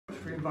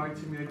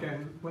inviting me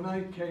again. When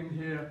I came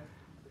here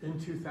in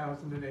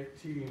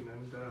 2018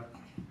 and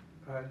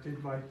did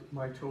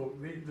my talk,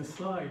 the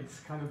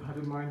slides kind of had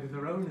a mind of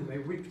their own and they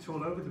whipped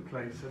all over the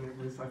place, and it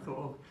was, I thought,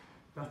 oh,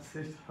 that's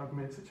it, I've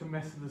made such a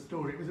mess of the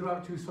story. It was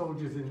about two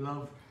soldiers in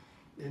love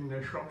in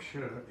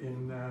Shropshire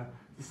in the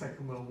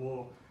Second World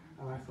War,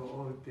 and I thought,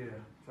 oh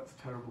dear, that's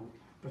terrible.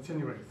 But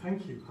anyway,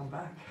 thank you, I'm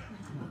back.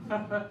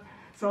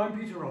 So I'm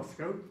Peter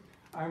Roscoe.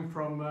 I'm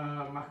from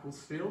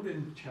Macclesfield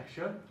in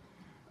Cheshire,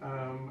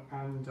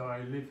 and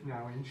I live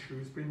now in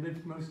Shrewsbury, and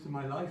lived most of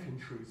my life in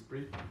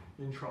Shrewsbury,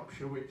 in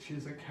Shropshire, which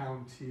is a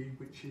county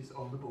which is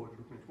on the border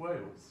with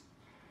Wales.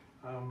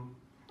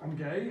 I'm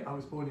gay. I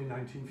was born in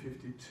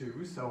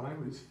 1952, so I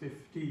was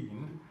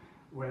 15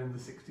 when the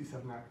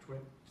 67 Act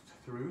went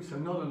through, so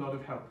not a lot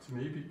of help to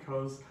me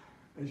because,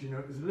 as you know,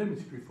 it was a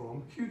limited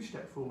reform, huge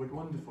step forward,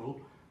 wonderful,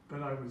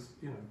 but I was,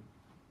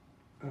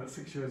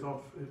 6 years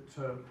off it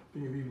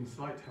being of even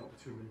slight help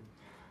to me.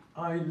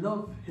 I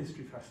love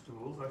history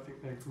festivals, I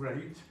think they're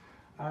great,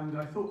 and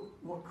I thought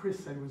what Chris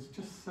said was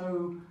just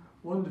so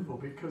wonderful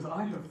because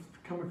I have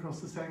come across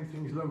the same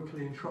things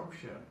locally in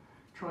Shropshire,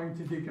 trying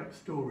to dig up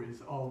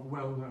stories of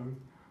well-known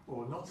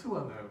or not so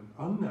well-known,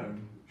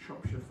 unknown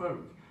Shropshire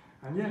folk.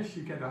 And yes,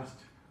 you get asked,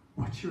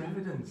 what's your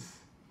evidence?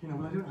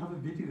 Well, I don't have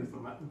the videos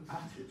on that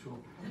at it, or,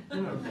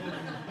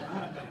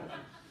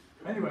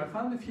 Anyway, I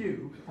found a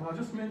few, and I'll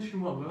just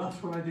mention one. The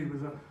last one I did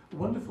was a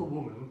wonderful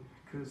woman,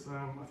 because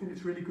I think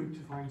it's really good to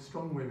find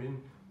strong women,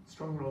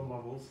 strong role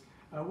models.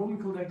 A woman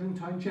called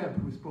Eglantine Jebb,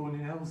 who was born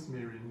in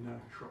Ellesmere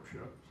in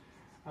Shropshire.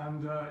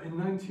 And in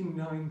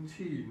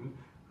 1919,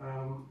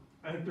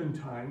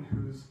 Eglantine,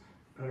 whose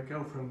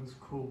girlfriend was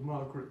called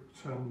Margaret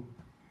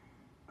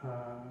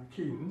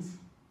Keynes,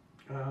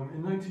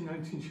 in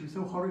 1919 she was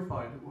so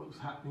horrified at what was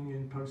happening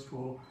in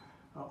post-war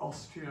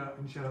Austria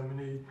and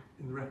Germany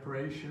in the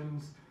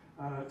reparations.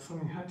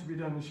 Something had to be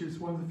done, and she was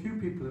one of the few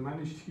people who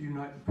managed to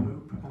unite the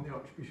Pope and the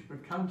Archbishop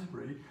of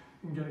Canterbury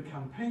and get a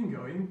campaign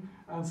going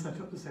and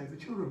set up the Save the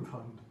Children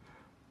Fund.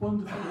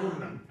 Wonderful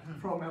woman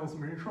from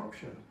Ellesmere in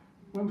Shropshire.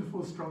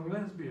 Wonderful, strong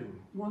lesbian.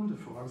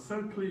 Wonderful. I was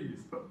so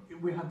pleased. But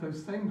we had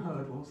those same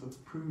hurdles of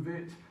prove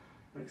it,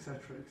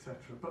 etc.,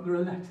 etc. But there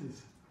are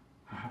letters.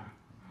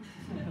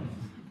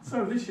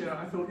 So this year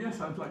I thought,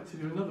 yes, I'd like to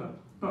do another.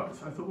 But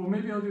I thought, well,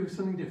 maybe I'll do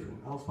something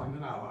different. I'll find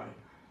an ally.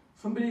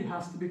 Somebody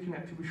has to be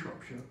connected with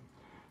Shropshire.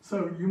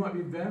 So you might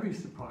be very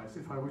surprised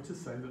if I were to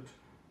say that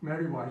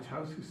Mary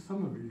Whitehouse, who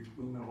some of you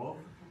will know of,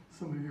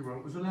 some of you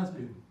won't, was a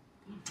lesbian.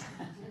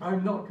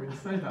 I'm not going to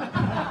say that.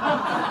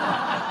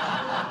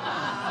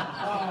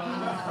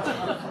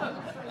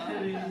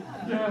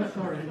 Yeah,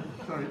 sorry.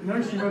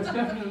 No, she most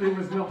definitely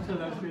was not a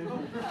lesbian.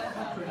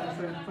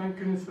 So thank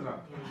goodness for that.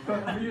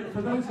 But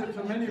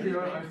for many of you,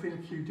 I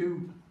think you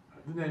do,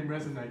 the name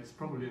resonates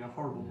probably in a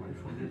horrible way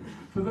for you.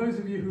 For those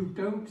of you who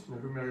don't know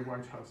who Mary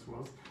Whitehouse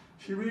was,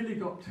 she really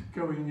got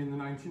going in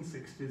the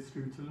 1960s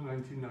through to the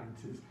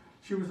 1990s.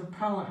 She was a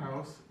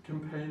powerhouse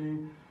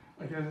campaigning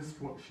against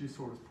what she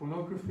saw as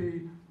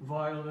pornography,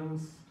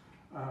 violence,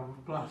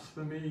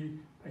 blasphemy,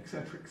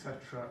 etc.,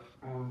 etc.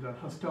 And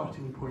her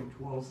starting point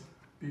was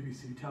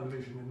BBC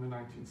television in the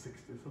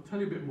 1960s. I'll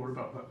tell you a bit more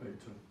about that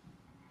later.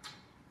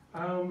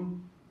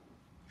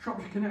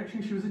 Shropshire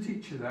Connection, she was a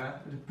teacher there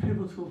at a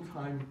pivotal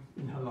time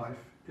in her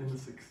life in the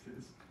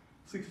 60s.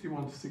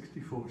 61 to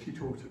 64, she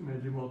taught at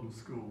Madeley Modern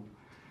School.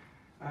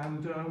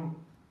 And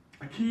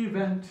a key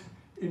event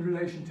in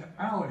relation to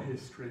our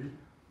history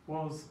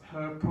was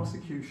her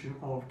prosecution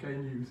of gay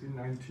news in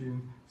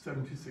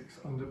 1976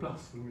 under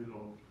blasphemy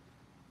law.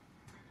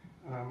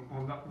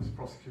 And that was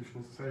prosecution,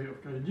 as I say,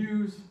 of gay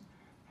news,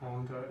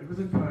 and it was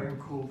a poem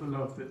called The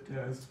Love That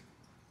Dares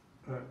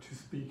to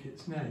Speak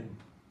Its Name.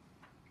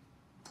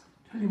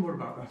 Tell you more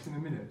about that in a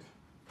minute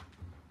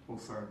or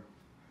so.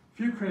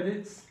 Few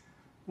credits,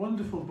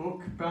 wonderful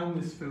book, Ban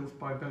This Filth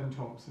by Ben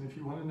Thompson. If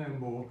you want to know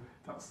more,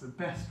 that's the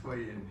best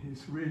way in.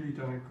 He's really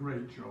done a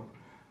great job.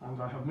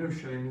 And I have no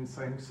shame in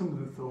saying some of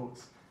the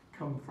thoughts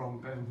come from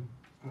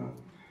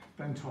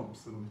Ben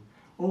Thompson.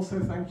 Also,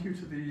 thank you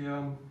to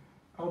the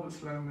Albert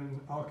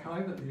Sloman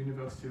Archive at the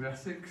University of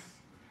Essex,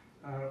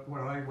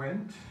 where I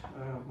went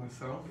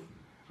myself.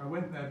 I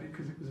went there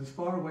because it was as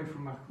far away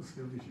from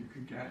Macclesfield as you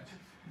could get,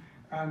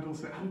 and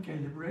also it had a Gay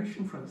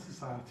Liberation Front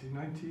Society,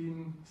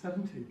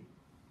 1970.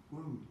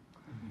 Woo.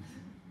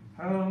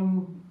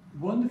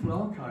 Wonderful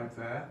archive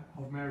there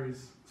of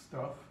Mary's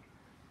stuff.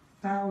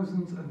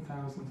 Thousands and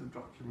thousands of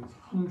documents,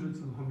 hundreds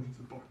and hundreds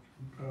of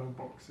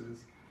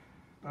boxes.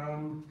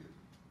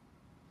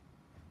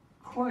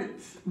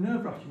 Quite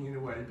nerve-wracking in a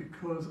way,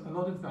 because a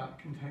lot of that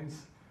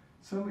contains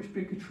so much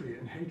bigotry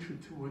and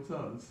hatred towards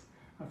us.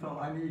 I felt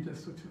I need a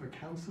sort of a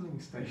counselling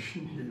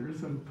station here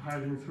as I'm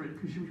piling through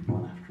it, because you would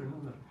one after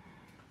another.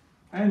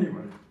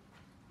 Anyway,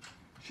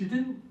 she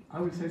didn't, I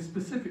would say,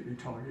 specifically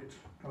target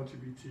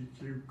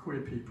LGBTQ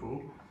queer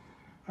people,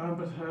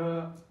 but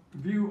her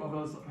view of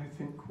us, I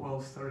think,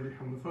 was thoroughly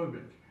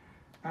homophobic.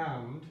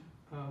 And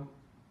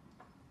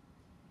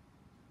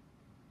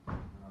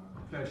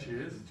there she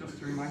is, just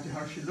to remind you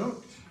how she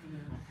looked.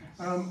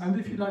 And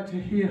if you'd like to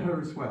hear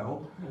her as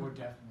well, Oh,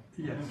 definitely.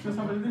 yes, just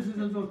have a, this is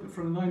a look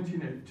from the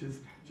 1980s,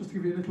 just to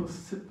give you a little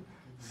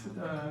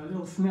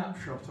little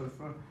snapshot of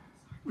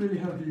really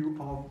her view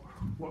of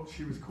what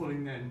she was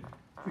calling then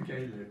the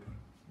gay lib.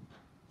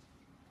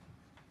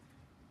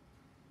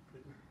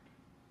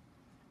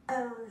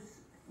 Those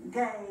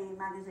gay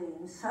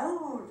magazines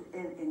sold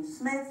in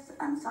Smith's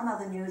and some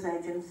other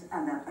newsagents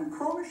and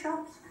corner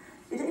shops,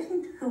 it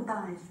isn't who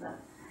buys them.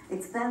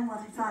 It's then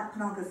what it's like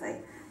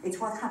pornography. It's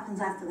what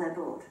happens after they're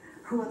bought.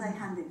 Who are they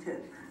handed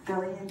to?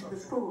 Going into the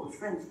schools,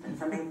 for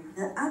instance. I mean,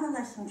 the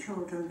adolescent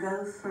children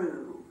go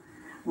through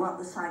what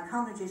the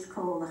psychologists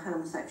call the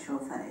homosexual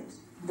phase.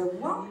 The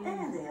one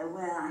area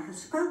where I have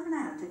spoken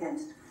out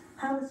against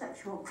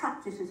homosexual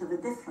practices of a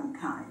different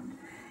kind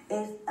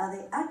are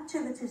the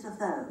activities of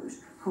those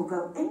who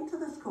go into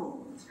the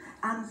schools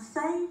and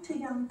say to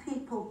young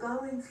people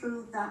going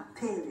through that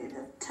period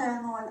of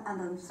turmoil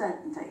and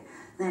uncertainty,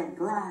 they're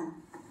glad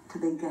to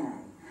be gay.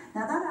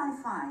 Now that I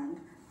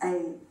find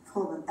a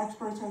form of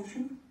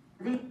exploitation.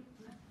 And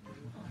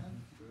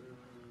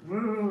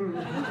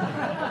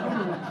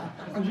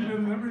you know,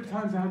 the number of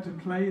times I had to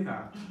play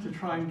that to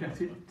try and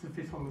get it to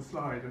fit on the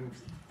slide and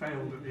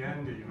failed at the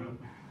end even.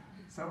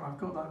 So I've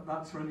got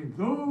that's running,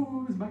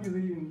 those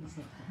magazines.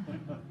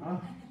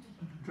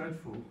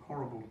 Dreadful,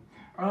 horrible.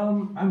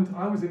 And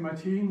I was in my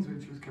teens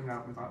when she was coming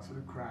out with that sort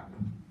of crap,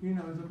 you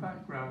know, as a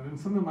background. And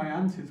some of my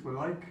aunties were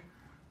like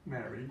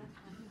Mary,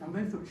 and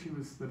they thought she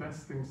was the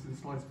best thing since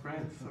sliced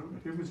bread, so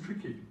it was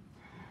tricky.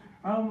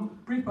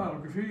 Brief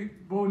biography,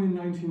 born in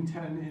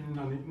 1910 in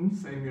Nuneaton,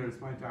 same year as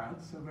my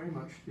dad, so very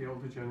much the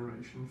older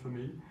generation for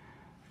me.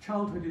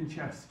 Childhood in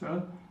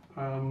Chester,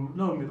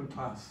 lower middle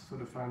class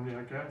sort of family,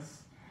 I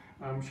guess.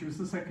 She was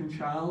the second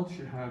child.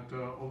 She had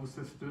older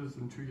sisters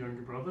and 2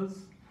 younger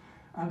brothers.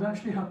 And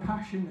actually her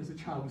passion as a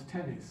child was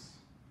tennis.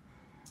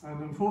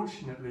 And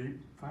unfortunately,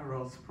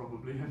 Farrell's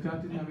probably, her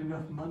dad didn't have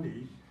enough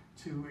money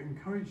to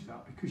encourage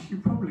that, because she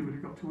probably would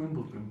have got to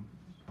Wimbledon.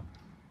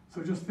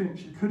 So just think,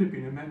 she could have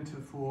been a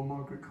mentor for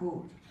Margaret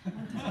Court.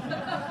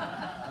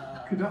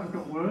 Could that have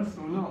got worse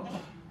or not?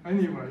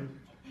 Anyway,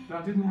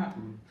 that didn't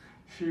happen.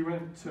 She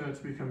went to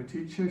become a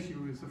teacher. She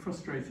was a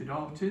frustrated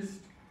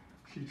artist.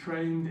 She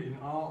trained in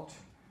art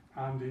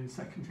and in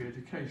secondary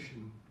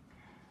education.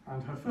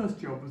 And her first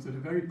job was at a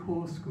very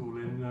poor school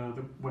in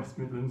the West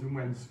Midlands and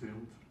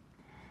Wensfield.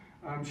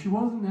 She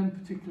wasn't then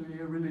particularly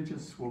a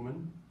religious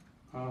woman,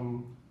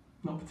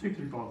 not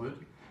particularly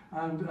bothered.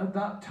 And at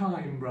that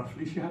time,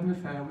 roughly, she had an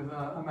affair with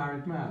a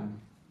married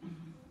man.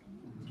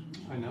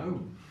 I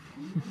know.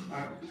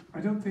 I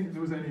don't think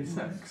there was any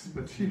sex,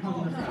 but she had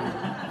an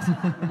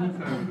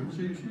affair with him.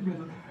 She was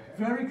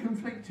very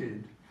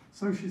conflicted.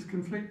 So she's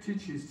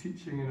conflicted, she's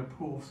teaching in a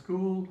poor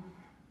school,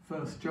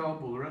 first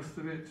job, all the rest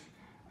of it.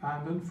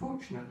 And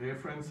unfortunately, a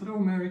friend said, "Oh,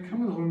 Mary,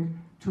 come along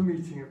to a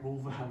meeting at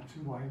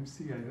Wolverhampton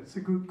YMCA. It's a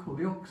group called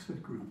the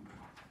Oxford Group."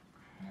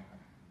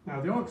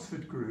 Now, the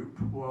Oxford Group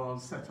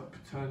was set up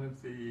at the turn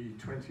of the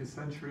 20th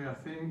century, I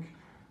think,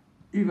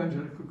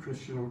 evangelical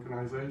Christian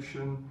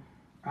organisation,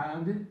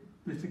 and it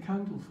lit a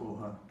candle for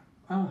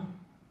her.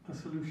 A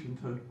solution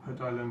to her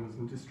dilemmas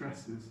and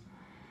distresses.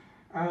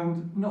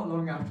 And not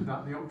long after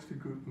that, the Oxford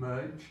Group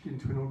merged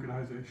into an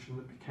organisation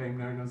that became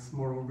known as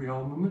Moral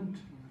Rearmament,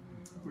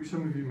 which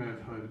some of you may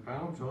have heard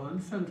about. I'll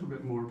say a little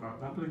bit more about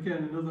that, but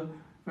again, another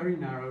very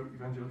narrow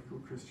evangelical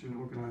Christian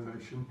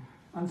organisation.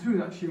 And through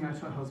that, she met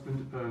her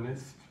husband,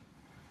 Ernest,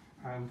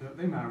 and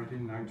they married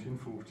in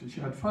 1940.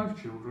 She had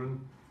 5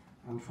 children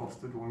and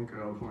fostered 1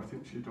 girl, who I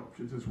think she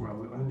adopted as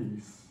well, a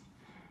niece.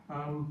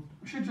 I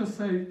should just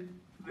say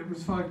it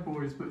was 5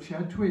 boys, but she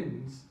had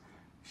twins.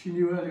 She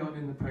knew early on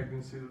in the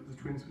pregnancy that the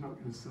twins were not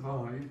going to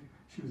survive.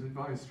 She was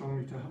advised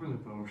strongly to have an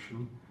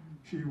abortion.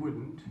 She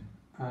wouldn't,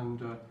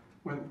 and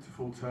went to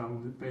full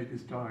term. The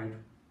babies died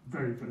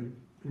very, very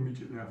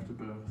immediately after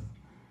birth.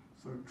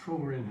 So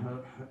trauma in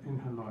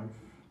her life.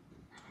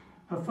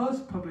 Her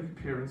first public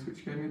appearance,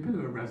 which gave me a bit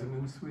of a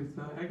resonance with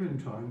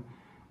Eglantine,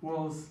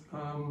 was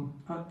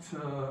at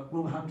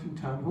Wolverhampton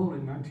Town Hall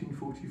in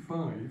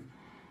 1945,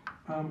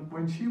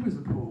 when she was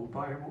appalled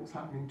by what was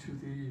happening to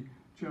the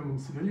German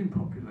civilian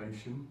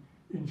population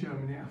in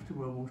Germany after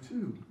World War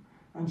II.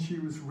 And she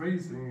was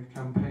raising a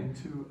campaign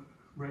to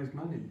raise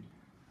money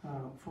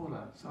for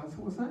that. So I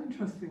thought, was that an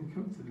interesting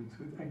coincidence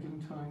with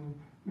Eglantine and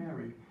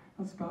Mary?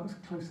 That's about as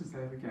close as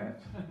they ever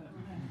get.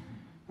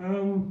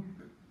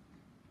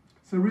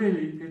 So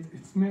really,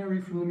 it's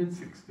Mary from the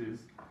mid-60s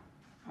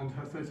and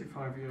her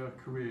 35-year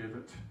career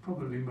that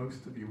probably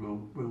most of you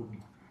will,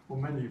 or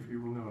many of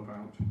you will know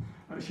about.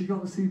 She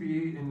got the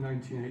CBE in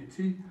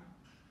 1980.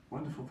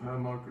 Wonderful for her.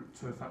 Margaret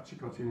Thatcher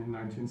got in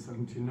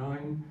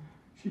 1979.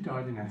 She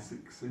died in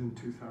Essex in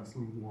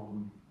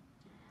 2001.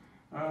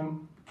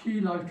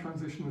 Key life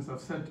transition, as I've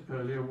said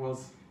earlier,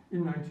 was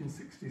in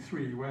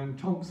 1963, when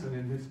Thompson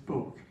in this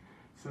book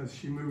says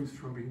she moves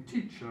from being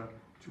teacher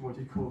to what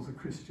he calls a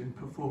Christian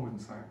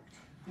performance act.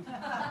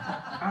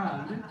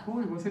 And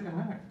boy, was it an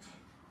act.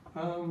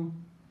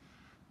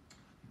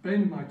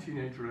 Bane of my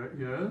teenage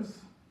years,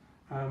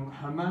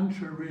 Her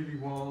mantra really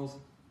was,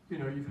 you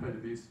know, you've heard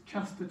of these,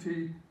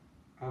 chastity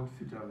and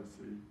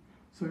fidelity.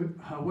 So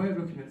her way of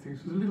looking at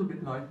things was a little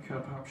bit like,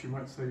 perhaps you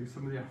might say,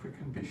 some of the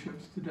African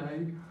bishops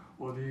today,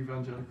 or the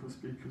evangelical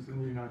speakers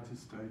in the United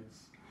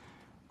States.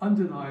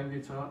 Underlying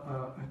it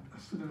a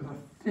sort of a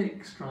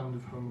thick strand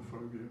of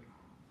homophobia,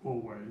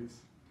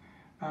 always.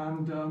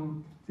 And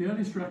the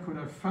earliest record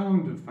I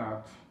found of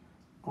that,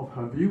 of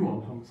her view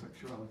on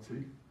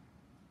homosexuality,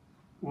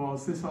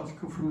 was this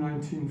article from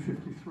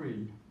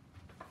 1953.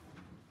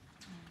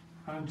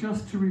 And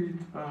just to read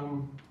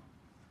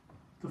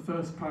the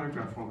first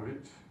paragraph of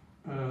it,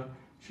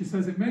 she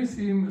says, "It may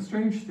seem a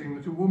strange thing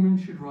that a woman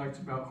should write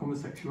about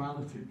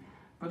homosexuality,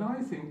 but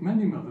I think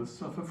many mothers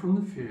suffer from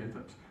the fear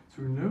that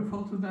through no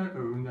fault of their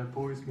own, their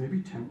boys may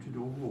be tempted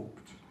or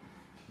warped."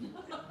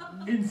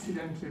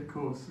 Incidentally, of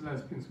course,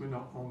 lesbians were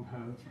not on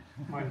her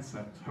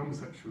mindset.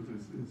 Homosexuals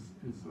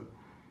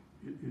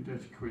you're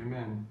dirty queer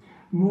men.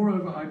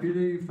 Moreover, I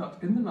believe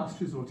that in the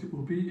last resort it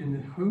will be in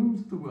the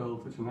homes of the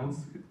world that an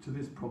answer to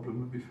this problem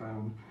will be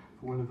found.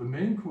 For one of the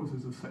main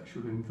causes of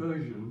sexual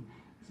inversion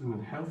is an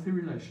unhealthy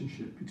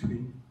relationship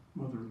between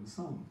mother and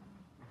son.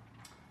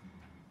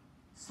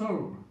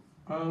 So,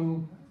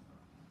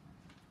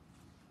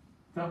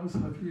 that was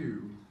her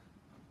view.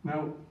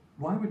 Now,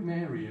 why would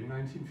Mary in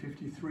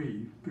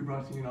 1953 be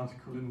writing an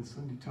article in the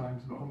Sunday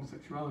Times about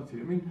homosexuality?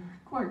 I mean,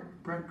 quite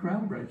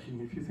groundbreaking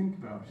if you think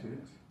about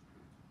it.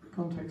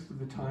 Context of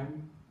the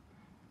time.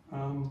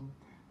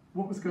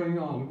 What was going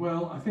on?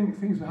 Well, I think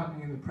things were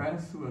happening in the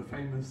press. There were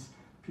famous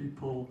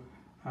people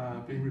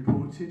being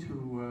reported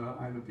who were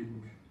either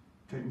being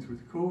taken through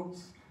the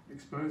courts,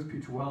 exposed.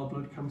 Peter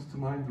Wildblood comes to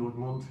mind, Lord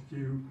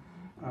Montague,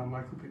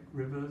 Michael Pitt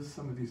Rivers,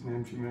 some of these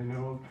names you may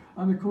know of.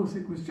 And of course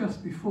it was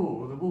just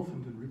before the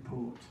Wolfenden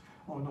report,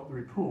 or not the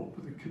report,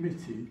 but the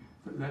committee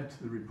that led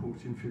to the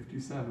report in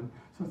 57.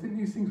 So I think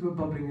these things were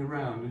bubbling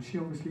around, and she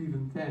obviously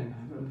even then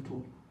had a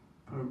little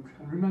poke.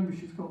 And remember,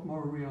 she's got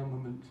moral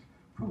rearmament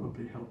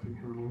probably helping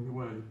her along the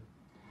way.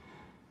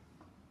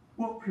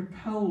 What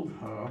propelled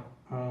her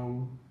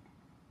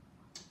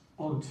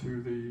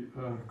onto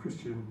the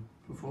Christian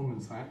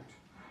Performance Act?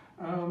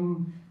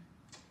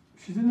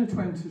 She's in her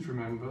 20s,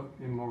 remember,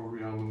 in moral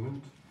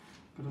rearmament,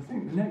 but I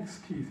think the next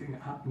key thing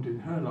that happened in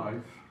her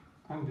life,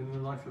 and in the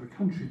life of the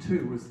country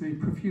too, was the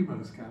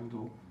Profumo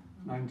scandal,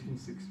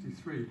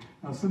 1963.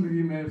 Now, some of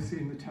you may have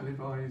seen the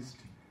televised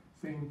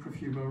thing,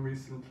 Profumo,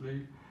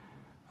 recently,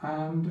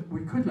 and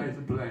we could lay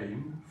the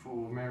blame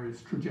for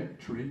Mary's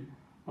trajectory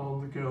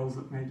on the girls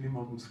at Madeley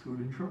Modern School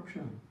in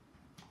Shropshire.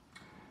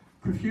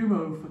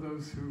 Profumo, for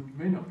those who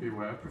may not be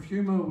aware,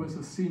 Profumo was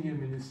a senior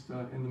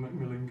minister in the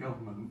Macmillan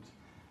government,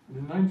 and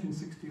in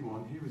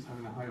 1961 he was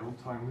having a high old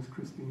time with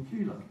Christine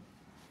Keeler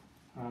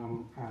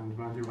and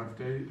Madeley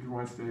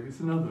Whitehouse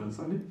and others,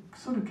 and it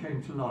sort of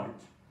came to light.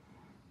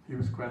 He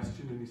was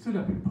questioned and he stood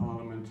up in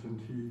Parliament and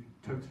he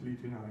totally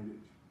denied it.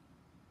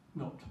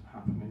 Not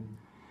happening.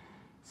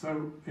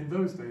 So in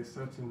those days,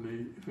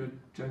 certainly, if a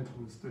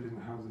gentleman stood in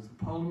the Houses of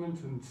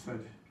Parliament and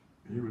said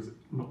he was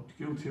not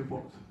guilty of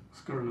what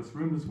scurrilous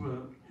rumours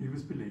were, he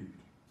was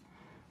believed.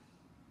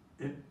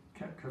 It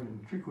kept coming,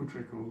 trickle,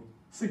 trickle.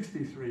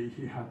 63,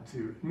 he had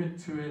to admit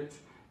to it.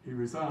 He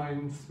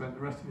resigned, spent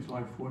the rest of his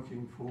life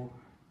working for,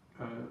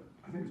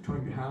 I think it was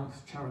Toynbee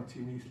House, charity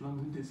in East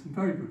London, did some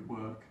very good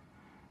work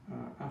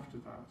after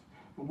that.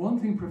 But one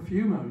thing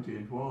Profumo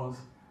did was,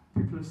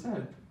 people have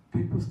said,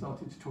 people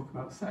started to talk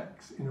about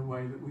sex in a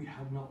way that we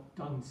had not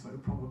done so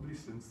probably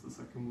since the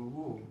Second World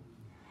War.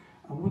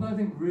 And what I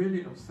think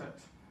really upset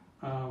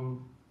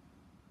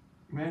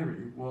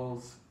Mary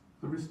was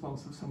the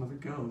response of some of the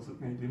girls at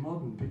Madeley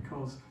Modern,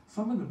 because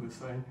some of them were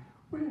saying,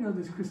 well, you know,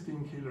 there's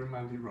Christine Keeler and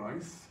Mandy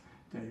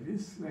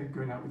Davis, they're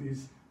going out with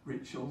these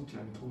rich old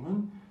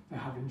gentlemen, they're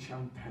having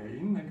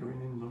champagne, they're going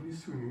in lovely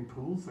swimming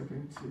pools, they're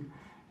going to,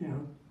 you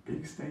know,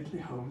 big stately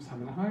homes,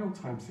 having a high old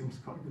time, seems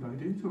quite a good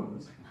idea to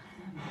us.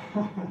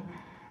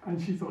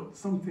 And she thought,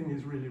 something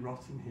is really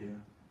rotten here,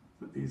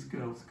 that these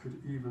girls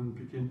could even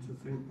begin to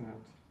think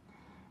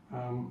that.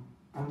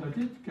 And I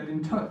did get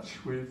in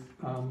touch with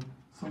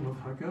some of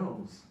her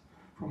girls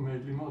from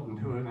Madeley Modern,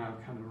 who are now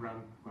kind of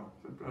around, well,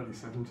 the early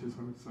 70s,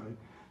 I would say.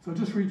 So I'll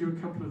just read you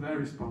a couple of their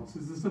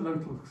responses. There's a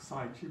local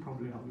site, you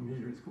probably have them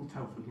here, it's called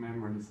Telford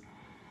Memories.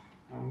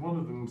 And one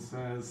of them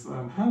says,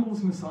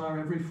 Handel's Messiah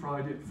every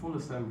Friday at full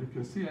assembly,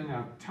 can see her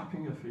now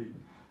tapping her feet.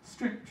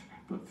 Strict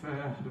but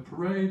fair, had a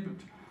parade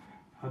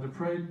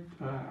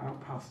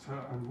out past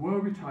her, and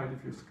woe betide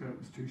if your skirt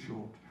was too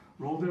short.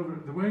 Rolled over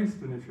at the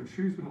waist, and if your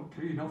shoes were not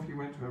clean, off you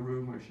went to her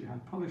room where she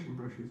had polishing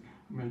brushes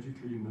and made you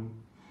clean them.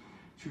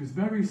 She was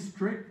very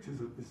strict,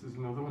 this is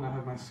another one. I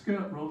had my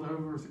skirt rolled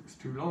over as it was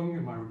too long,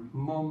 and my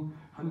mum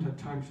hadn't had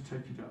time to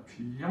take it up.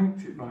 She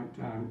yanked it right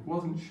down. It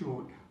wasn't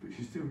short, but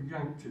she still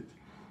yanked it.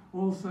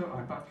 Also,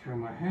 I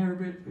back-combed my hair a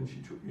bit, and she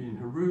took me in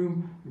her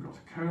room and got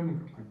a comb and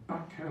got my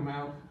back comb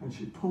out, and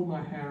she pulled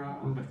my hair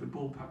out and left a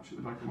bald patch at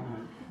the back of my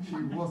head. She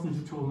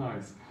wasn't at all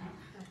nice.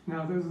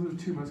 Now, those are the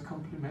two most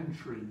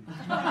complimentary.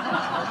 I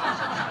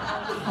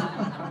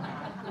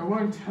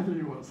won't tell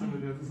you what some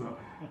of the others are.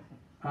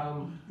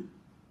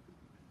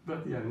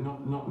 But yeah,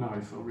 not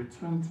nice. I'll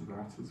return to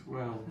that as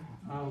well.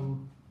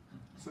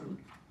 So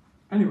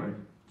anyway,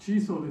 she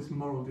saw this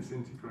moral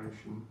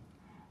disintegration,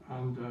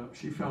 and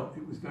she felt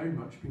it was very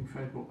much being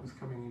fed what was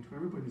coming into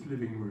everybody's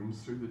living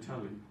rooms through the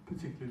telly,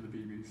 particularly the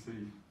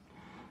BBC.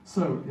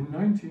 So in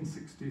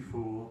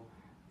 1964,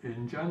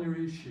 in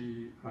January,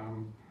 she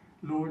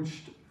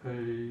launched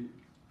a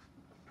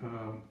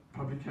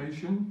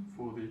publication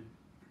for the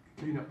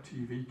Clean Up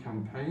TV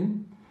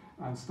campaign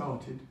and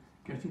started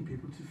getting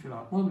people to fill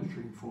out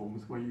monitoring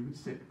forms where you would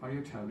sit by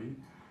your telly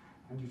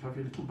and you'd have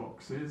your little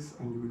boxes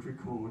and you would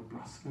record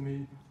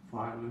blasphemy,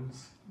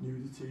 violence,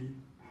 nudity.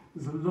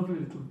 There's a lovely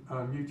little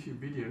YouTube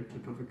video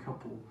clip of a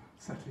couple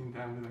settling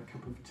down with a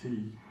cup of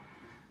tea,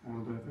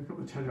 and they've got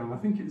the telly on. I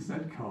think it's Z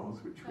Cars,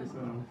 which was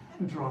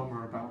a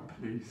drama about a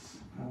police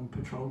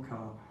patrol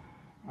car,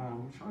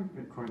 which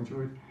I quite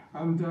enjoyed.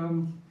 And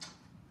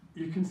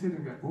you can see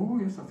them go, oh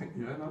yes, I think,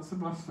 yeah, that's a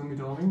blasphemy,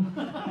 darling.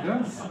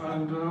 Yes,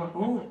 and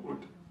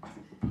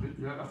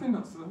I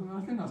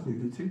think that's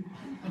nudity.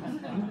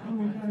 And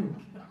we go.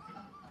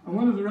 And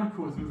one of the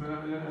records was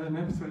an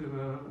episode of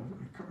a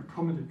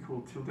comedy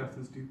called Till Death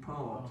Us Do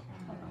Part.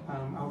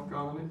 Alf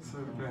Garnett, so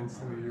again,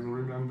 some of you will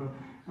remember,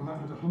 and that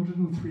had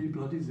 103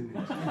 bloodies in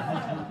it.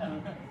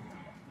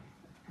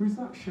 Who's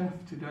that chef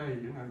today,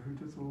 you know, who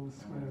does all the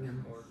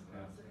swearing?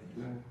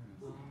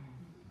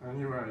 Yeah.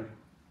 Anyway,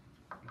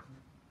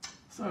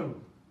 so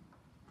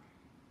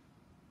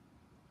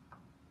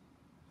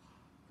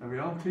there we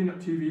are. Clean Up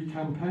TV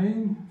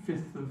campaign,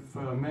 5th of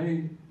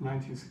May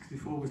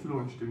 1964, was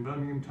launched in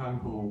Birmingham Town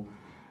Hall,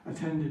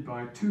 attended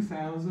by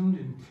 2,000,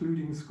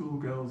 including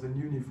schoolgirls in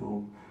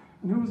uniform.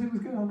 And who was it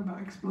was going on about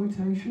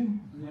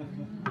exploitation?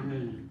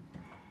 Yay.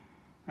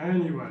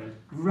 Anyway,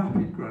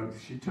 rapid growth.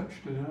 She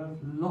touched a nerve.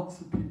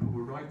 Lots of people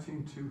were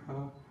writing to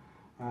her,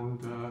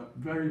 and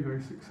very,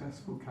 very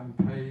successful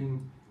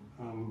campaign.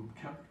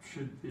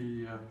 Captured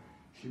the,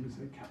 she would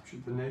say,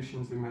 captured the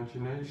nation's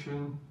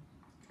imagination.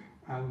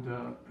 And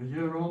a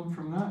year on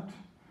from that,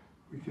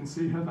 we can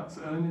see her. That's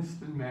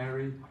Ernest and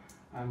Mary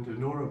and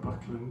Nora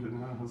Buckland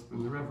and her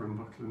husband, the Reverend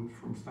Buckland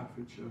from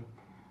Staffordshire,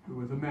 who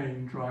were the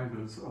main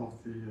drivers of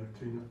the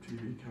Clean Up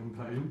TV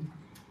campaign.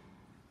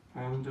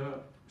 And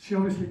she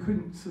obviously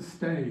couldn't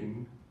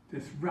sustain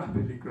this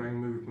rapidly growing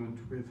movement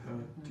with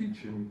her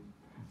teaching,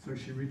 so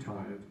she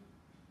retired.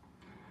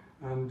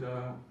 And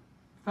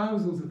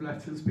thousands of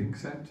letters being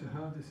sent to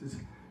her. This is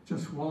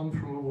just one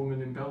from a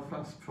woman in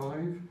Belfast,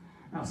 5,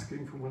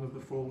 asking for one of the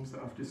forms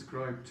that I've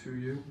described to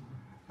you.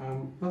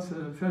 That's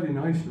a fairly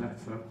nice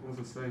letter, as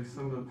I say.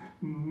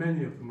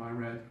 Many of them I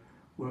read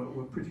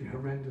were pretty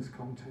horrendous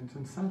content,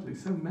 and sadly,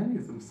 so many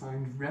of them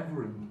signed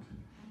Reverend.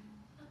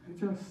 It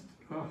just,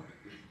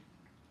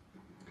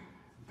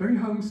 very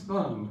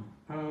homespun.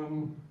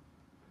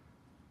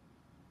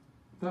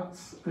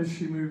 That's as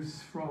she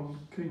moves from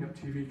Clean Up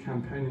TV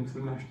campaign into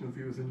the National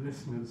Viewers and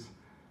Listeners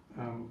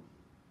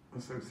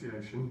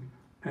Association.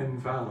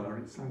 Envala,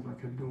 it sounds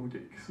like a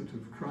Nordic sort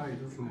of cry,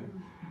 doesn't it?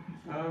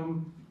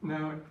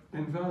 Now,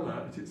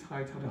 Envala at its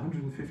height had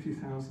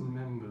 150,000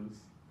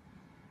 members,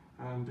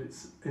 and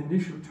its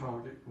initial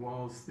target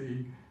was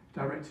the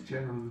Director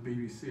General of the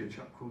BBC, a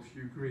chap called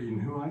Hugh Green,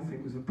 who I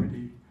think was a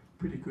pretty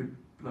good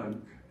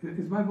bloke.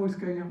 Is my voice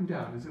going up and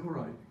down? Is it all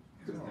right?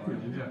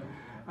 Yeah.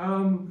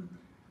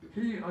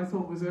 He, I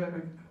thought, was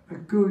a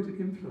good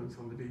influence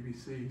on the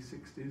BBC,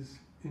 60s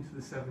into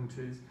the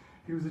 70s.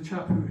 He was a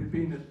chap who had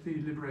been at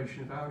the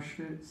liberation of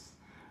Auschwitz,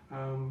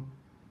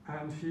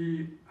 and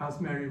he,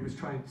 as Mary was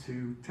trying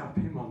to tap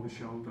him on the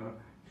shoulder,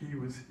 he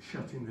was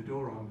shutting the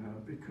door on her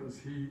because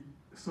he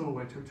saw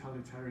where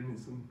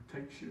totalitarianism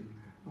takes you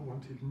and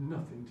wanted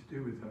nothing to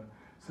do with her.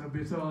 So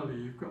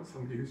bizarrely, you've got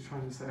somebody who's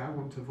trying to say, I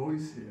want a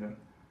voice here,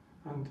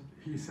 and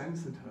he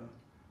censored her.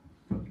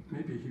 But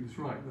maybe he was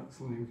right, that's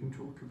something we can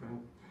talk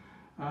about.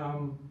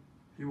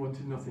 He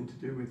wanted nothing to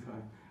do with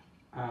her.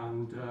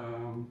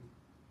 And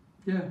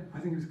yeah, I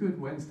think it was good.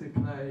 Wednesday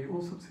play,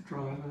 all sorts of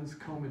dramas,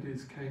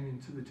 comedies came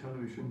into the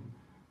television.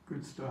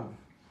 Good stuff.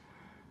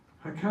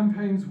 Her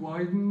campaigns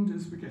widened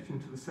as we get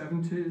into the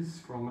 70s,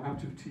 from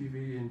out of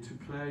TV into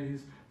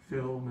plays,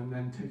 film, and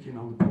then taking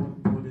on the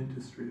porn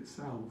industry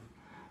itself.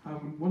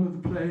 One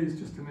of the plays,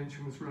 just to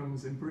mention, was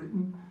Romans in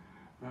Britain.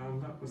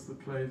 That was the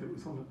play that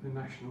was on at the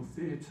National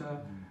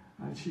Theatre,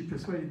 and she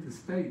persuaded the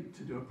state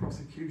to do a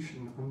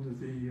prosecution under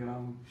the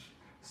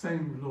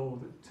same law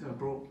that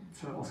brought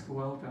Oscar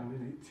Wilde down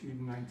in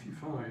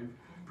 1895,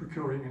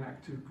 procuring an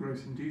act of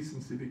gross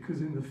indecency,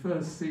 because in the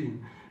first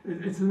scene,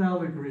 it's an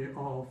allegory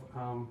of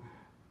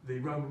the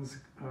Romans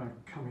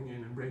coming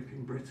in and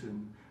raping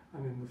Britain,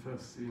 and in the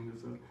first scene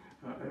there's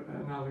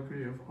an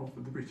allegory of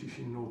the British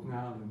in Northern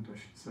Ireland, I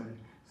should say.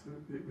 So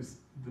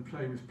the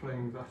play was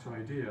playing with that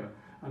idea,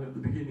 and at the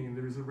beginning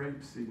there is a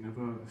rape scene of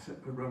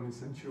a Roman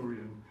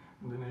centurion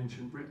and an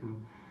ancient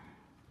Britain.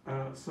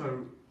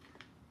 So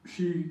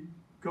she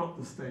got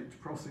the state to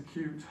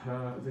prosecute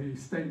her. The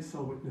state's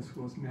sole witness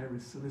was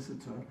Mary's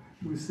solicitor,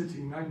 who was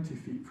sitting 90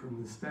 feet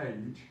from the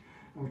stage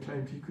and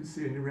claimed he could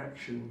see an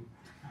erection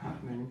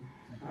happening.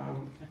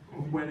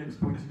 when it was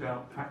pointed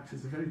out,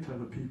 actors are very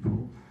clever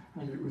people,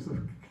 and it was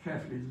a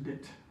carefully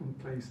lit and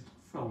placed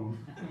thumb.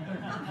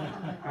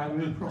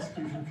 And the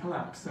prosecution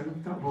collapsed, so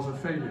that was a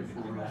failure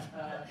for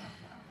her.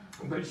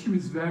 But she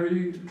was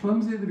very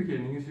clumsy at the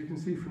beginning, as you can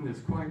see from this,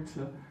 quite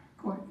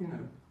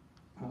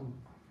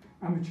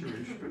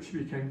amateurish, but she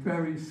became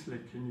very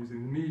slick in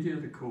using the media,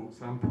 the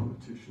courts and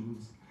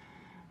politicians.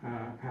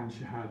 And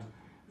she had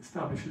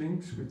established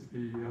links with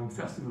the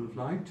Festival of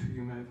Light, who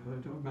you may have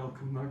heard of,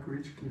 Malcolm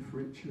Muggeridge, Cliff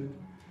Richard,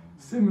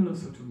 similar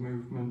sort of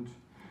movement.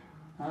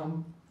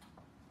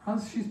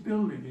 As she's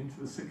building into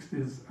the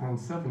 60s and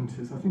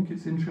 70s, I think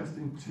it's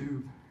interesting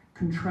to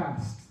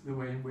contrast the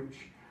way in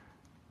which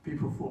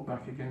people fought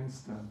back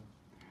against her.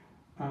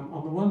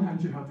 On the one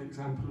hand, you have the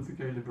example of the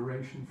Gay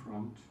Liberation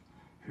Front,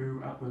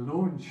 who at the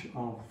launch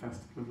of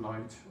Festival of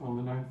Light on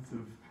the 9th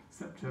of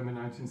September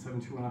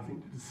 1971, I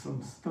think did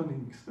some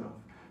stunning stuff,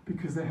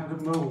 because they had a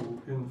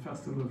mole in the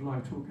Festival of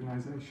Light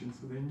organisation,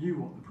 so they knew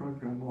what the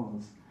programme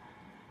was.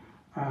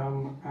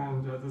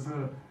 There's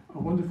a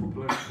wonderful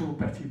bloke called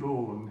Betty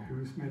Bourne,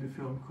 who's made a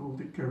film called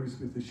It Goes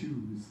With the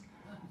Shoes.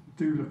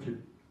 Do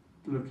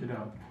look it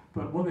up.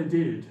 But what they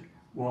did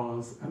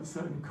was, at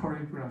certain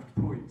choreographed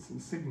points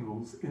and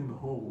signals in the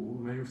hall,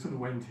 they sort of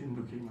went in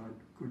looking like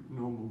good,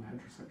 normal,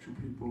 heterosexual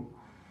people.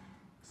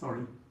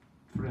 Sorry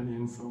for any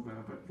insult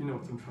there, but you know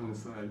what I'm trying to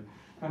say.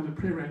 And at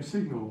prearranged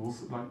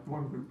signals, like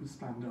one group would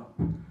stand up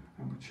and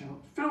would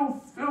shout,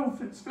 "Filth,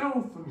 filth, it's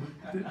filth!"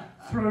 and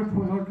throw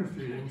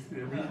pornography into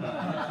the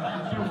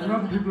arena. And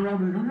other people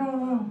around me go,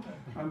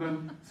 "Ah!" And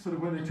then sort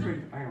of when they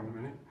tweet, hang on a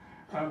minute,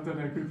 then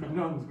a group of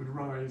nuns would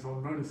rise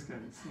on roller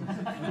skates and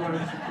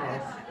float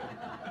across.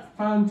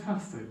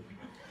 Fantastic.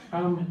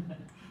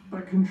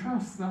 But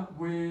contrast that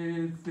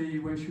with the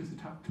way she was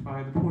attacked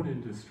by the porn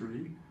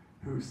industry,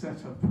 who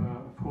set up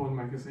a porn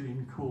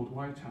magazine called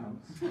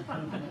Whitehouse.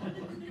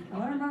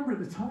 And I remember at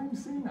the time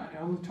seeing that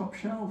on the top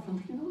shelf and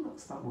thinking, oh,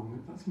 that's that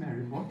woman, that's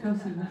Mary Whitehouse.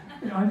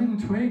 I didn't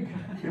twig.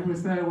 It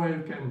was their way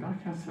of getting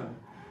back at her.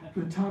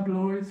 The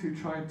tabloids who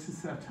tried to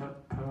set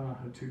up her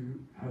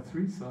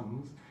three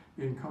sons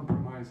in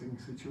compromising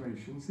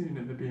situations, you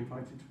know, they'd be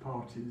invited to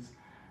parties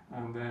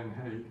and then,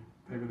 hey,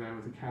 they were there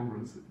with the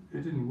cameras.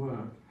 It didn't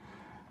work.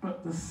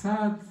 But the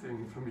sad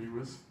thing for me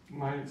was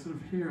my sort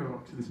of hero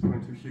up to this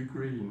point of Hugh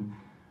Green,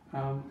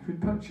 who'd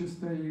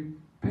purchased a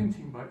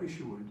painting by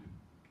Isherwood.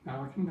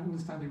 Now, I can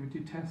understand he would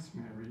detest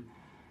Mary.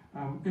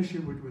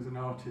 Isherwood was an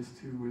artist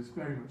who was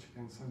very much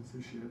against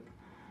censorship.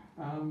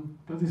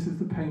 But this is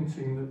the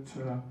painting that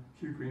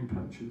Hugh Green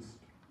purchased.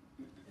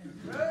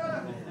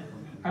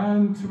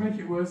 And to make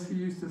it worse, Hugh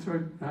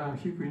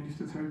Green used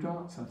to throw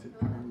darts at it,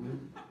 apparently.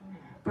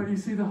 But you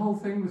see, the whole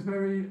thing was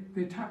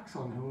the attacks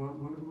on her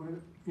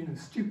were you know,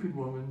 stupid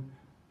woman,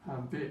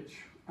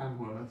 bitch, and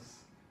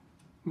worse,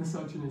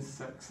 misogynist,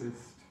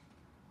 sexist.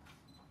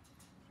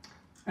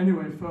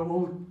 Anyway, for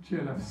all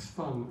GLF's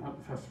fun at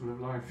the Festival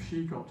of Life,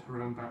 she got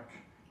her own back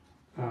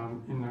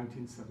in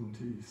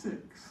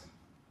 1976,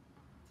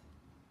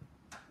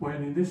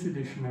 when in this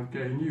edition of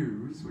Gay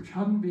News, which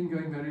hadn't been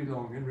going very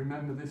long, and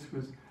remember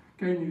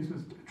Gay News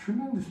was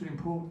tremendously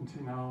important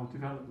in our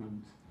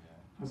development,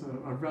 as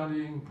a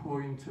rallying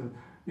point,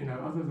 you know,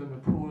 other than a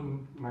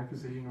porn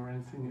magazine or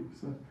anything, it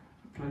was a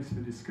place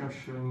for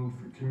discussion,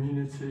 for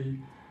community.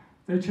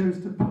 They chose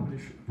to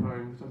publish a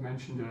poem that I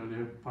mentioned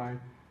earlier by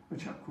a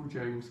chap called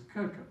James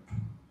Kirkup.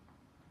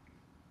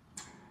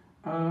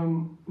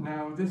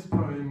 Now, this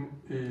poem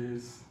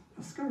is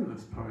a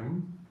scurrilous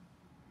poem.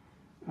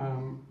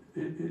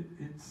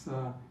 It's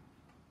yeah,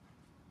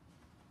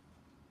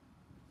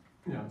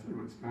 I'll tell you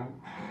what it's about.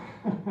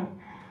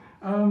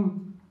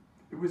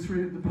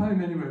 The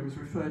poem anyway was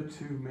referred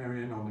to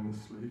Mary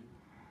anonymously.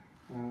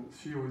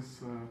 She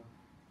always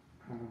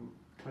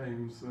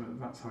claims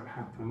that's how it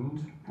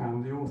happened,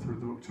 and the author of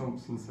the book,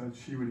 Thompson, said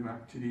she would have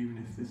acted even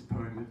if this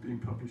poem had been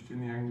published in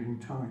the Angling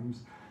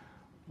Times.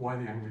 Why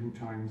the Angling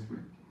Times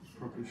would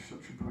publish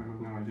such a poem,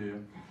 I've no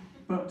idea.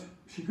 But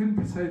she couldn't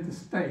persuade the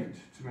state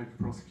to make a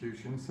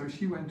prosecution, so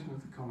she went under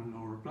the common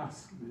law of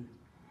blasphemy.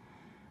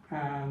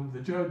 And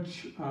the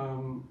judge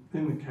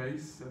in the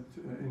case, said,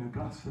 in a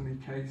blasphemy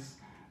case,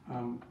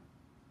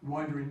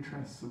 wider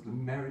interests of the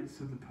merits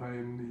of the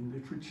poem in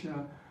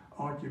literature,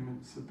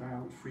 arguments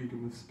about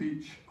freedom of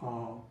speech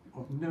are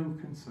of no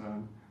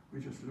concern. We're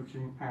just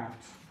looking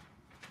at,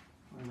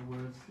 find the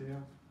words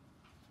here.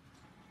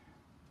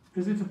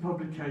 Is it a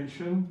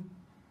publication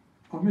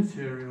of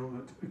material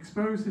that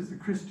exposes the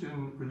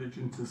Christian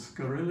religion to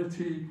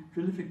scurrility,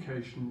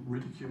 vilification,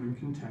 ridicule and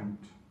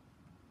contempt?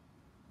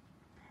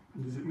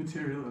 And is it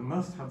material that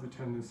must have the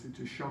tendency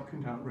to shock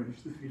and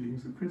outrage the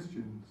feelings of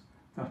Christians?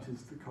 That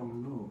is the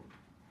common law.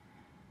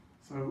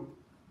 So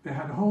they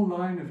had a whole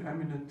line of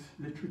eminent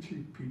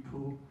literature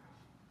people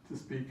to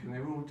speak, and they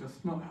were all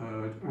just not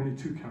heard. Only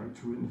 2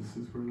 character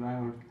witnesses were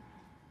allowed.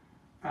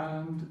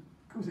 And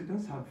of course it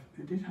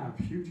did have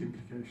huge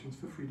implications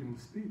for freedom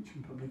of speech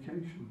and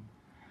publication.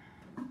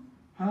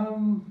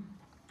 And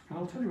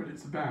I'll tell you what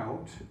it's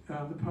about.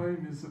 The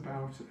poem is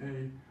about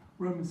a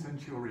Roman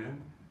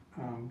centurion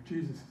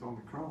Jesus is on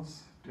the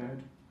cross,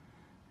 dead.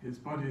 His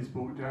body is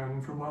brought down,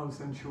 and for a while the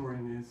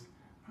centurion is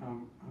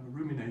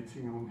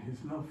ruminating on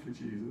his love for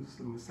Jesus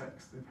and the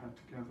sex they've had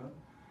together,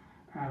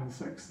 and the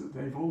sex that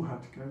they've all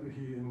had together,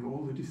 he and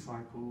all the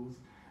disciples,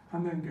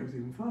 and then goes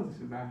even further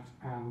to that,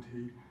 and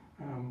he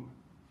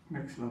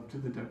makes love to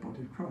the dead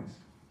body of Christ.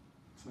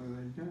 So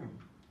there you go.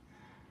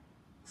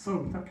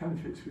 So that kind of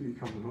fits with the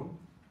common law.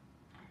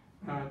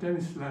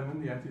 Dennis Lemon,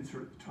 the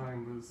editor at the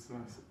time, was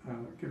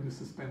given a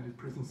suspended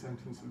prison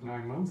sentence of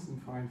 9 months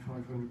and fined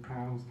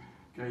 £500.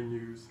 Gay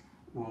News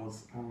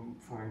was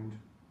fined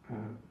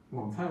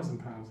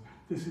 £1,000.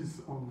 This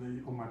is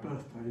on my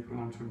birthday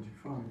when I'm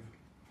 25.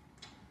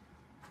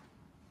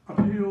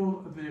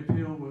 The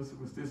appeal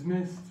was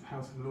dismissed.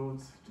 House of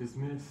Lords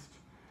dismissed.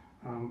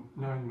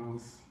 9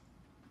 months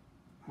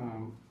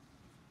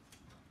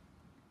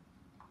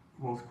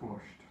was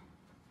quashed.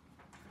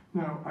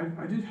 Now,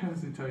 I did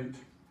hesitate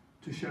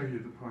to show you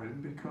the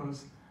poem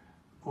because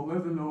although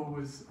the law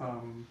was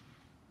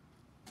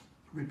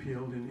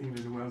repealed in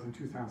England and Wales in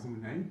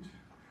 2008,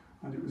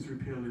 and it was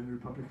repealed in the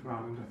Republic of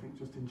Ireland, I think,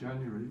 just in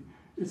January,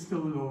 it's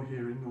still the law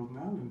here in Northern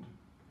Ireland.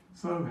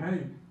 So,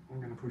 hey, I'm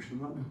going to push the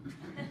button.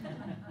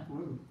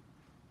 Whoa.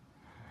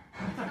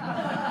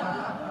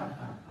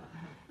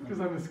 Because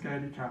I'm a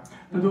scaredy cat.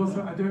 But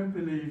also, I don't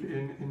believe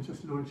in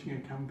just launching a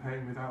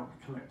campaign without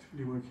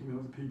collectively working with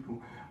other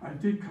people. I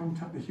did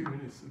contact the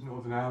Humanists of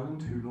Northern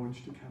Ireland, who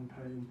launched a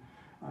campaign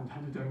and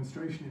had a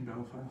demonstration in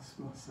Belfast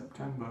last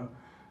September,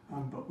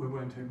 but we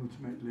weren't able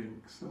to make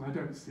links. And I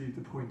don't see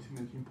the point in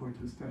making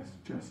pointless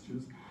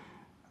gestures.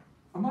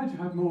 I might have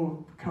had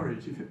more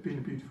courage if it had been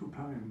a beautiful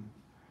poem,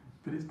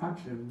 but it's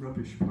actually a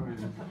rubbish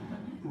poem.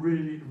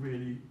 Really,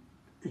 really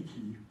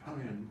icky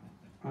poem.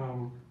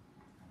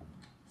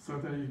 So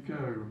there you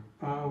go.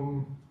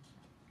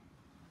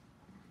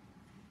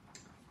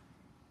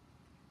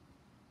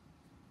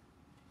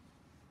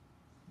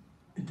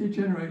 It did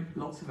generate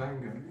lots of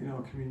anger in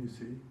our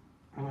community,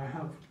 and I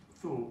have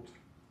thought,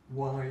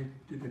 why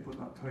did they put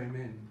that poem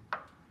in?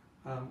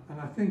 And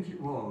I think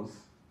it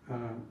was,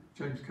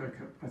 James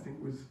Kirkup, I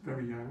think, was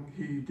very young.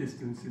 He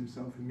distanced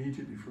himself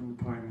immediately from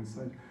the poem and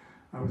said,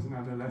 I was an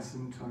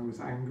adolescent, I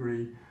was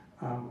angry,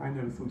 I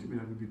never thought it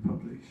would ever be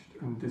published,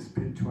 and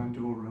disappeared to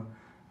Andorra,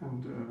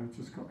 and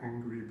just got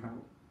angry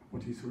about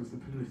what he saw as the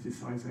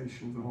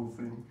politicisation of the whole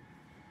thing.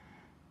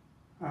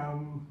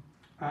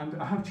 And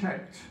I have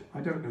checked, I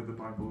don't know the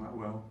Bible that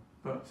well,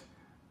 but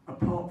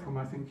apart from,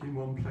 I think, in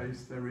one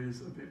place there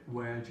is a bit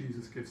where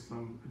Jesus gives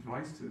some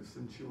advice to the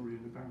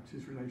centurion about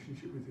his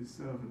relationship with his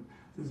servant.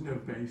 There's no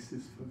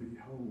basis for the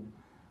whole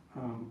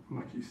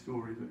mucky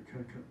story that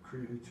Kirkup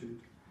created.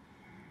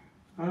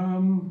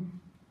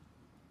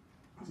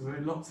 As I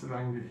say, lots of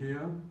anger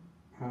here.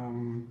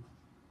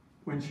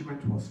 When she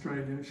went to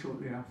Australia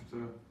shortly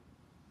after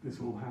this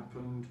all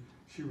happened,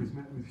 she was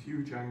met with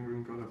huge anger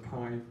and got a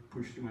pie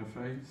pushed in her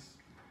face.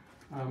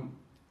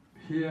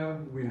 Here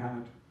we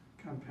had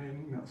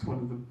campaigning, that's one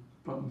of the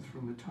buttons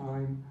from the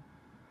time.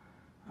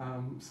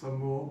 Some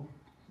more.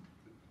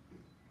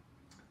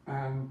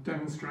 And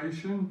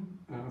demonstration,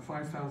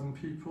 5,000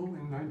 people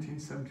in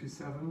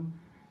 1977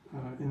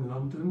 in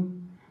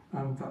London.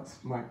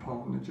 That's my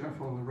partner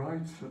Jeff on the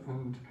right,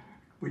 and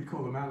we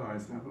call them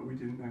allies now, but we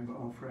didn't know that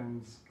our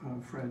friends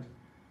Fred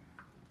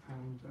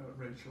and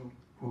Rachel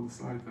on the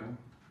side there.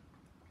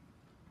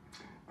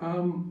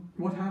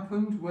 What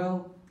happened?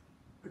 Well,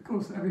 of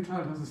course, every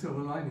cloud has a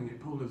silver lining. It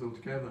pulled us all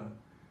together.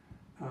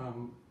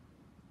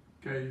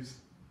 Gays,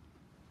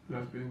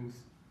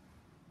 lesbians,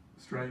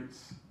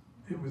 straights.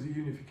 It was a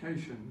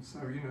unification.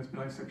 So, you know, it's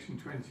like Section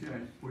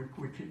 28. We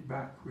kick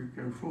back, we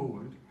go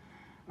forward.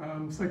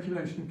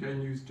 Circulation of gay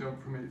news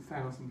jumped from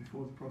 8,000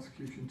 before the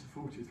prosecution to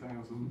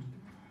 40,000.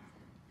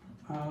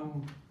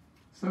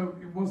 So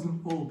it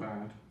wasn't all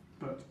bad,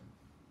 but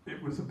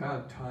it was a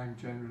bad time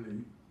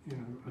generally, you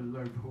know, a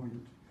low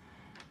point.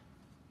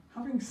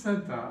 Having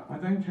said that, I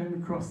then came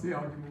across the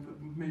argument that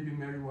maybe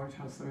Mary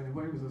Whitehouse, though, in a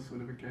way, was a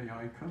sort of a gay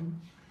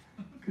icon.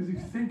 Because if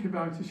you think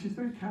about it, she's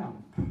very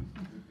camp.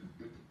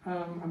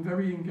 And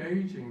very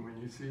engaging when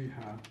you see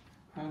her.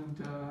 And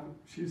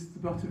she's the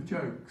butt of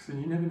jokes,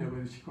 and you never know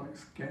whether she quite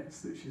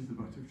gets that she's the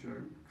butt of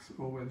jokes,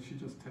 or whether she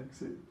just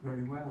takes it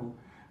very well.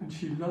 And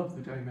she loved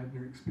the Dame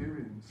Edna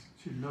experience.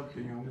 She loved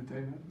being on the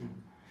Dame Edna.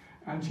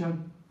 And she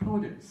had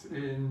plaudits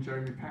in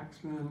Jeremy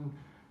Paxman,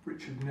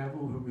 Richard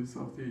Neville, who was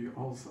of the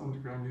Oz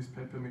underground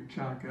newspaper, Mick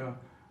Jagger,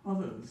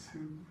 others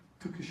who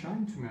took a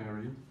shine to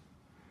Mary.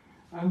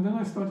 And then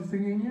I started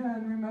thinking, yeah,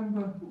 and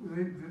remember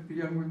the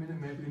young women at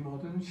Madeley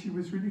Modern, she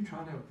was really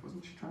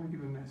wasn't she trying to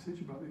give a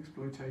message about the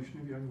exploitation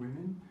of young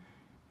women?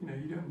 You know,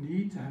 you don't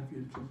need to have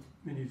your little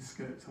mini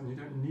skirts on, you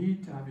don't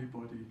need to have your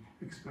body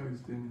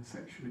exposed in a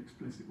sexually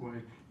explicit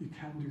way, you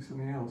can do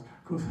something else.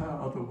 Of course, her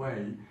other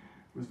way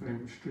was very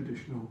much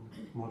traditional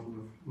model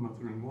of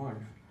mother and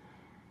wife.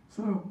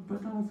 So,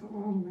 but then I thought,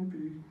 well,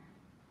 maybe...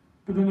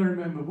 But then I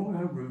remember, what were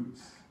her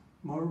roots?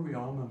 Moral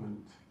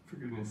rearmament, for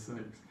goodness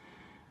sakes.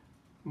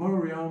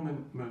 Moral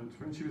rearmament,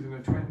 when she was in her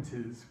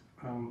 20s,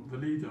 the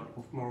leader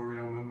of moral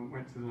rearmament,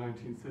 went to the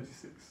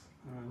 1936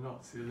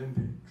 Nazi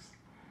Olympics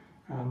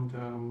and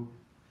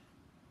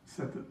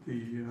said that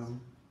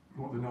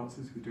what the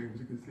Nazis were doing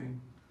was a good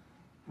thing.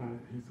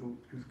 He thought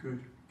it was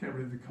good. Get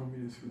rid of the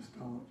communists for a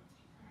start.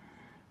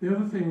 The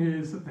other thing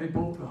is that they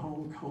bought the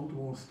whole Cold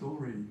War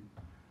story,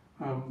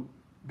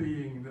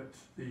 being that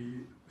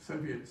the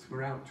Soviets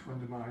were out to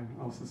undermine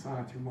our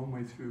society, and one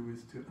way through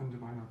was to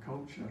undermine our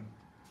culture,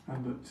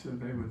 and that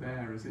they were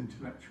there as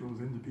intellectuals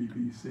in the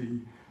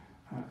BBC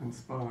and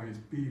spies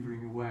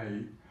beavering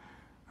away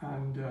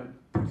and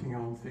putting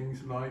on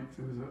things like,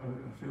 there was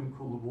a film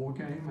called The War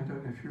Game, I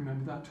don't know if you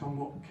remember that, Tom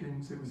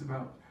Watkins. It was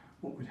about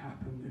what would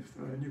happen if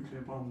a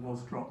nuclear bomb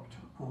was dropped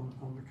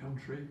on the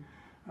country,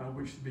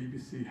 which the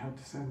BBC had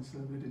to censor.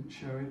 They didn't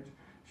show it.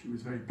 She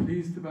was very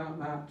pleased about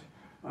that.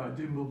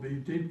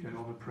 Dimbleby did get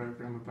on a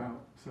programme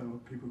about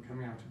people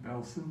coming out of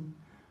Belsen.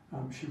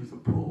 She was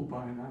appalled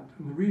by that,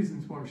 and the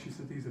reasons why, she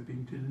said, these have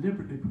been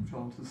deliberately put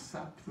on to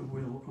sap the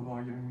will of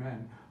our young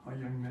men. Our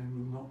young men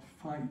will not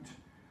fight.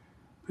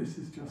 This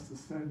is just the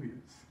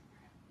Soviets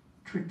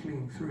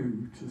trickling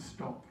through to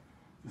stop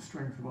the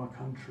strength of our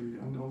country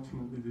and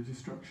ultimately the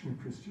destruction of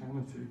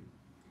Christianity.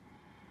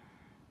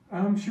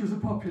 She was a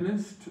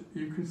populist.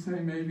 You could say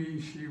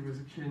maybe she was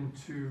akin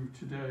to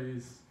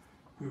today's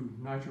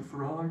Nigel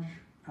Farage,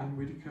 Anne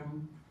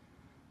Widdecombe,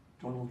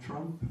 Donald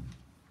Trump,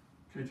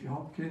 Katie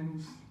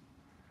Hopkins.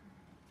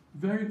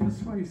 Very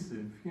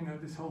persuasive, you know,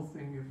 this whole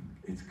thing of,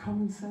 it's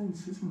common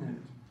sense, isn't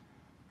it?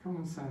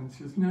 Common sense.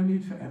 There's no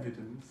need for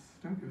evidence.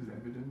 Don't give us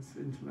evidence,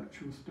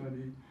 intellectual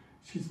study.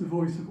 She's the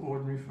voice of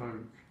ordinary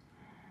folk.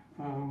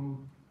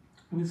 And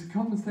it's a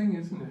common thing,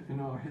 isn't it, in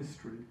our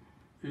history,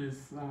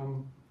 is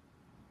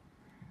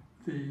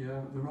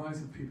the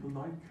rise of people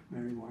like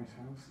Mary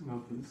Whitehouse and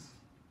others.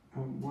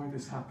 Why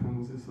this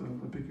happens is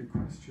a bigger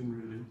question,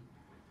 really.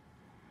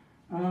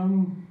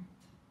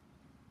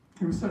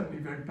 It was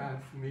certainly very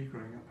bad for me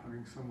growing up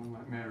having someone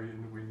like Mary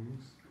in the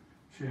wings.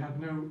 She had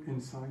no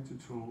insight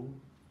at all.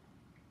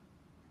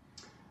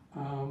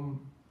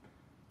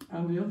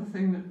 And the other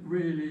thing that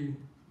really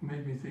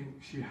made me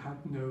think she had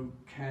no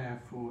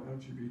care for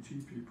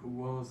LGBT people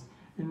was,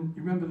 you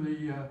remember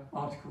the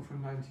article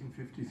from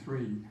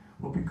 1953?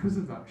 Well, because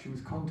of that, she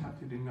was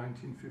contacted in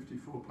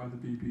 1954 by the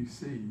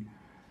BBC,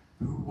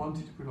 who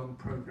wanted to put on a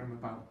programme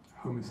about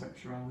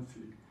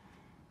homosexuality.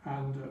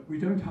 And we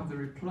don't have the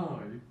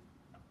reply,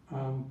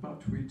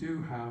 but we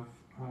do have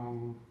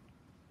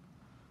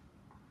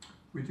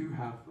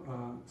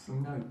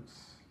some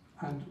notes.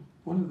 And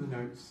one of the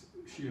notes,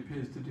 she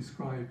appears to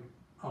describe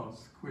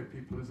us, queer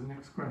people, as an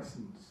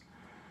excrescence.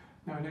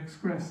 Now, an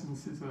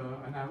excrescence is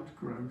an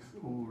outgrowth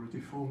or a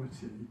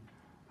deformity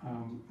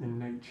in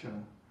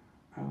nature,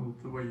 and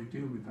the way you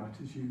deal with that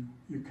is you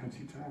cut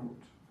it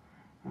out.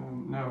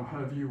 Now,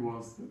 her view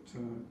was that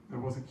there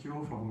was a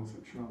cure for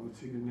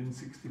homosexuality, and in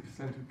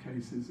 60% of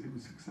cases it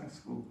was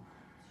successful.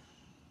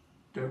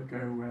 Don't go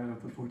where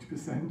the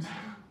 40%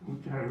 will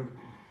go.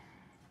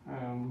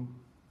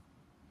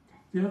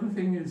 The other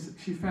thing is,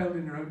 she failed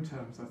in her own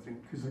terms, I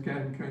think, because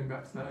again, going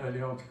back to that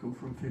early article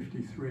from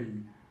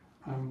 *53,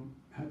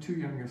 her two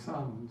younger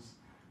sons,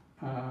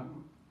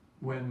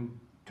 when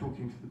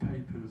talking to the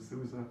papers, there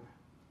was a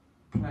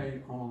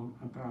play on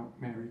about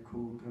Mary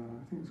called,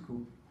 I think it was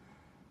called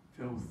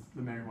Filth,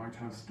 the Mary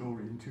Whitehouse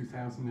story in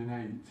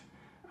 2008,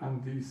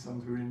 and these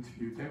sons were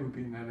interviewed. They would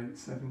be in their late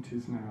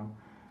 70s now,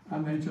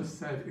 and they just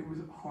said it was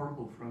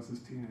horrible for us as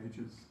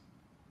teenagers.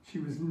 She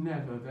was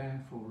never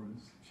there for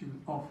us. She was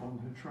off on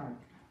her track,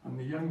 and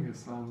the younger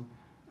son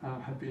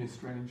had been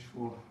estranged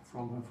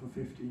from her for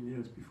 15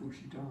 years before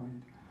she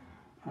died.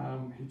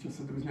 He just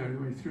said there was no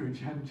way through, and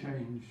she hadn't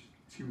changed.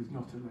 She was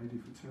not a lady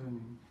for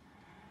turning.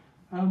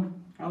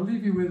 I'll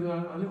leave you with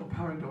a little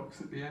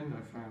paradox at the end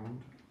I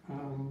found.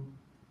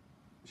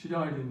 She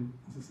died in,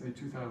 as I say,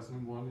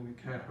 2001 in a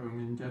care home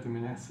in Dedham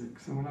in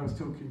Essex, and when I was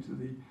talking to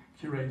the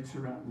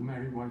curator at the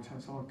Mary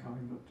Whitehouse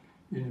Archive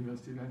at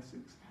University of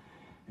Essex,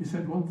 he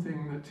said one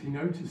thing that he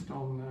noticed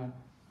on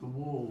the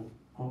wall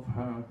of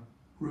her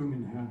room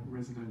in her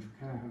residential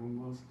care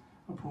home was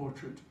a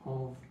portrait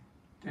of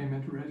Dame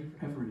Edward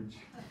Everage.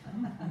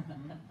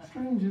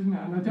 Strange, isn't it?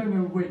 And I don't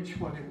know which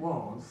one it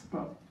was,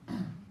 but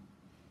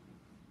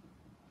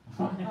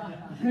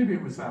maybe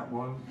it was that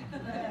one.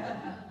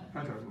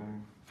 I don't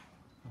know.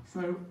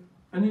 So,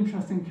 an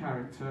interesting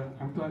character.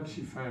 I'm glad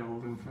she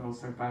failed and failed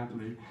so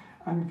badly.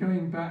 And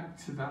going back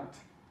to that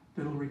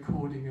little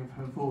recording of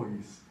her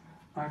voice,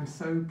 I'm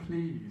so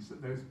pleased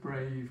that those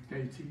brave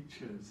gay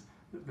teachers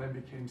that then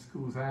became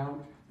Schools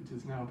Out, that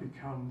has now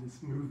become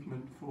this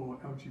movement for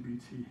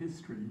LGBT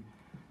history,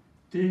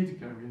 did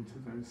go into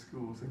those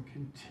schools and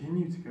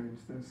continue to go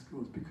into those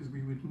schools, because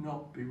we would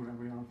not be where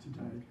we are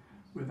today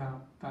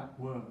without that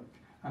work,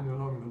 and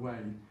along the way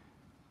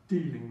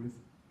dealing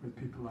with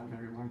people like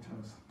Mary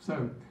Whitehouse.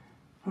 So,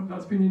 hope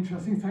that's been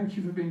interesting. Thank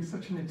you for being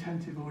such an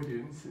attentive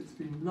audience. It's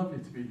been lovely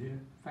to be here.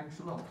 Thanks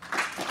a lot.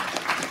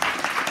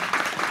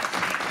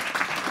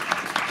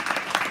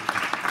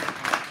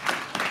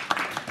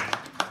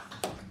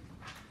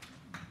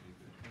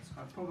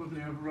 I've probably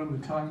overrun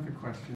the time for questions.